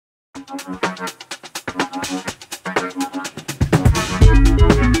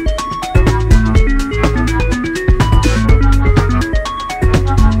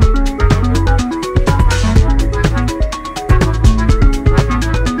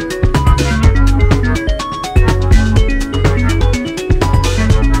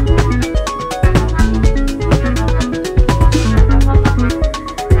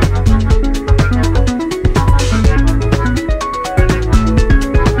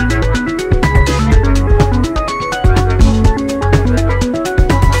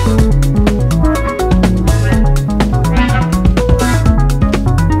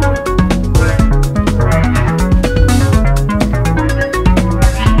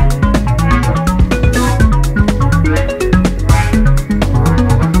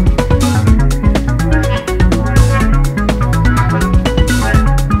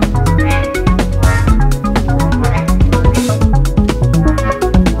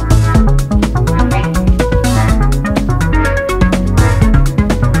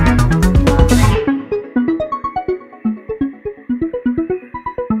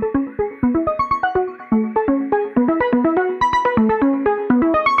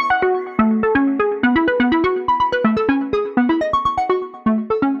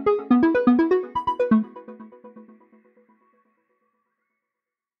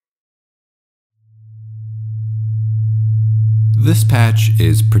This patch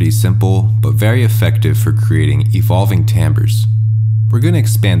is pretty simple, but very effective for creating evolving timbres. We're going to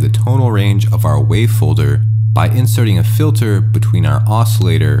expand the tonal range of our wavefolder by inserting a filter between our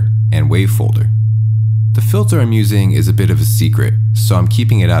oscillator and wavefolder. The filter I'm using is a bit of a secret, so I'm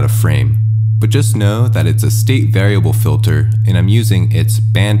keeping it out of frame, but just know that it's a state variable filter and I'm using its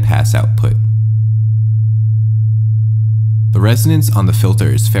bandpass output. The resonance on the filter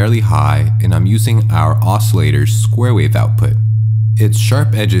is fairly high and I'm using our oscillator's square wave output. Its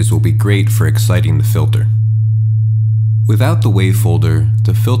sharp edges will be great for exciting the filter. Without the wavefolder,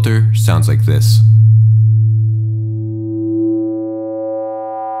 the filter sounds like this.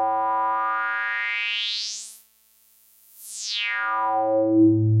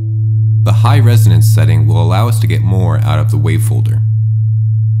 The high resonance setting will allow us to get more out of the wavefolder.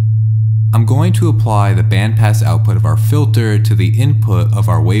 I'm going to apply the bandpass output of our filter to the input of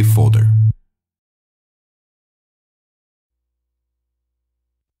our wavefolder.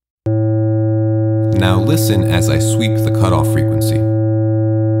 Now listen as I sweep the cutoff frequency.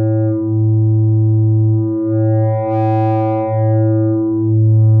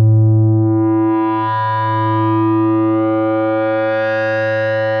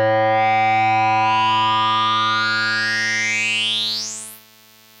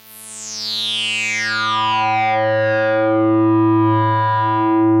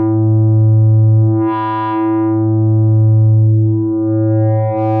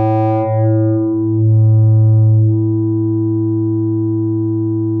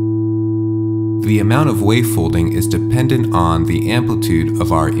 The amount of wavefolding is dependent on the amplitude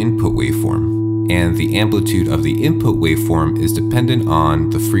of our input waveform, and the amplitude of the input waveform is dependent on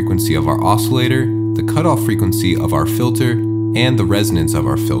the frequency of our oscillator, the cutoff frequency of our filter, and the resonance of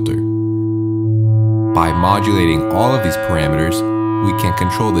our filter. By modulating all of these parameters, we can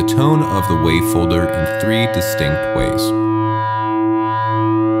control the tone of the wavefolder in 3 distinct ways.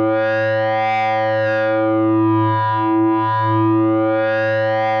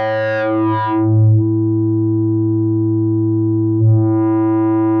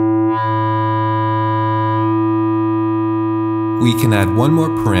 We can add one more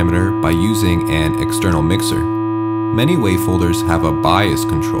parameter by using an external mixer. Many wavefolders have a bias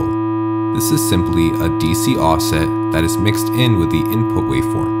control. This is simply a DC offset that is mixed in with the input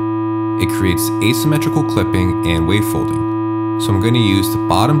waveform. It creates asymmetrical clipping and wavefolding. So I'm going to use the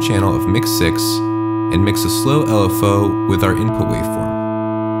bottom channel of mix 6 and mix a slow LFO with our input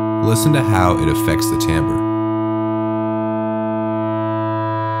waveform. Listen to how it affects the timbre.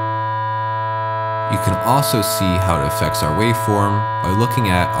 You can also see how it affects our waveform by looking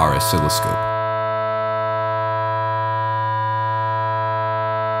at our oscilloscope.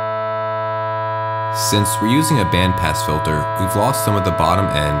 Since we're using a bandpass filter, we've lost some of the bottom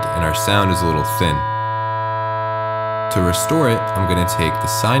end and our sound is a little thin. To restore it, I'm going to take the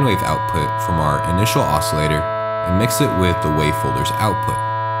sine wave output from our initial oscillator and mix it with the wavefolder's output.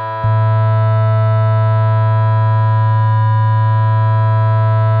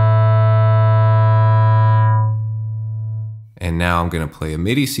 And now I'm going to play a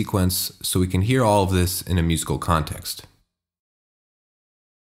MIDI sequence so we can hear all of this in a musical context.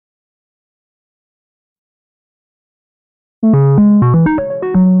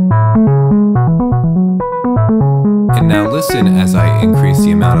 And Now listen as I increase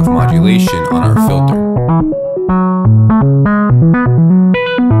the amount of modulation on our filter.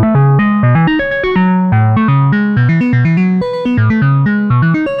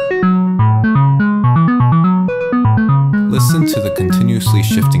 Listen to the continuously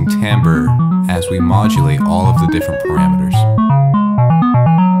shifting timbre as we modulate all of the different parameters.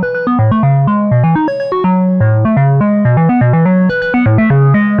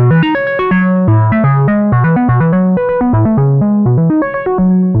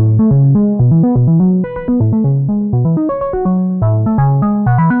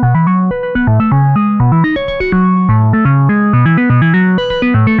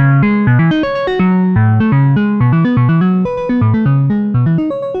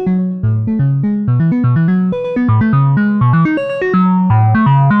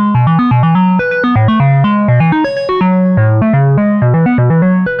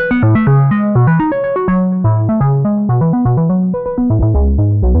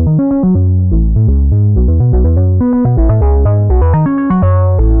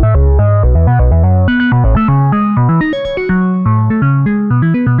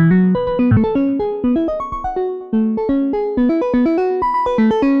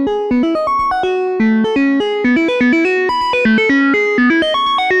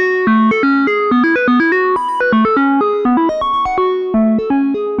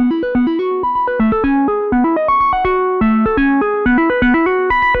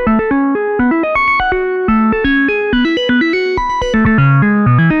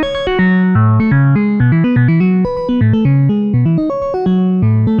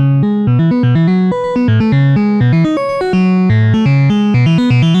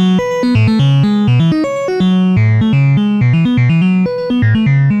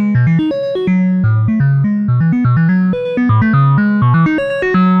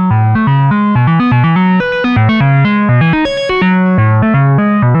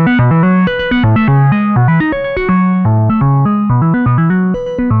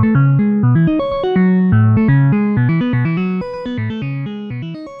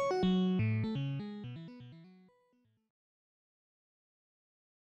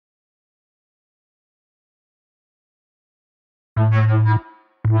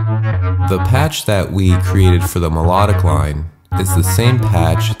 The patch that we created for the melodic line is the same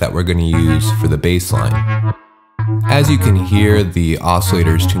patch that we're going to use for the bass line. As you can hear, the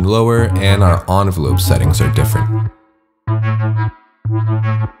oscillator is tuned lower and our envelope settings are different.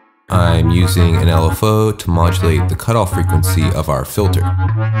 I'm using an LFO to modulate the cutoff frequency of our filter.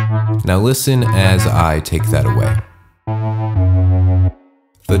 Now listen as I take that away.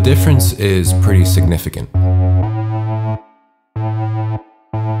 The difference is pretty significant.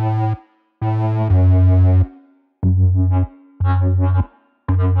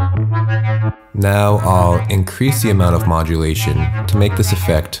 Now I'll increase the amount of modulation to make this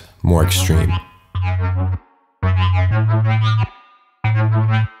effect more extreme.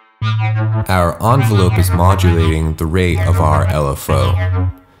 Our envelope is modulating the rate of our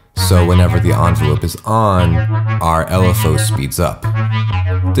LFO. So whenever the envelope is on, our LFO speeds up.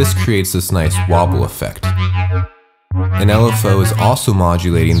 This creates this nice wobble effect. An LFO is also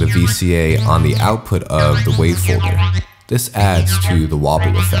modulating the VCA on the output of the wavefolder. This adds to the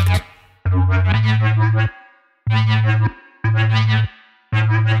wobble effect.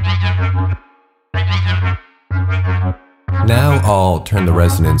 Now I'll turn the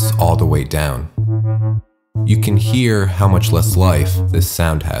resonance all the way down. You can hear how much less life this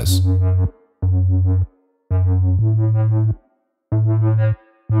sound has.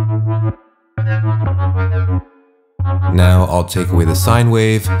 Now I'll take away the sine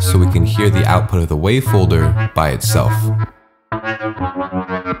wave so we can hear the output of the wavefolder by itself.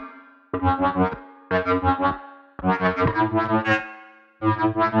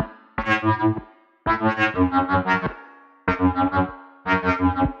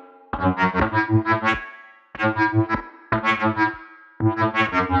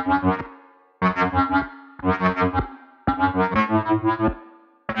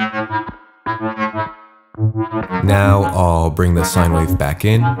 Now I'll bring the sine wave back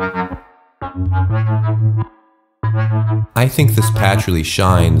in. I think this patch really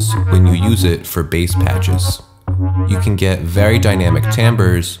shines when you use it for bass patches. You can get very dynamic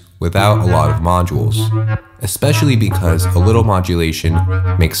timbres without a lot of modules, especially because a little modulation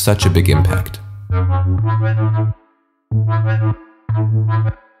makes such a big impact.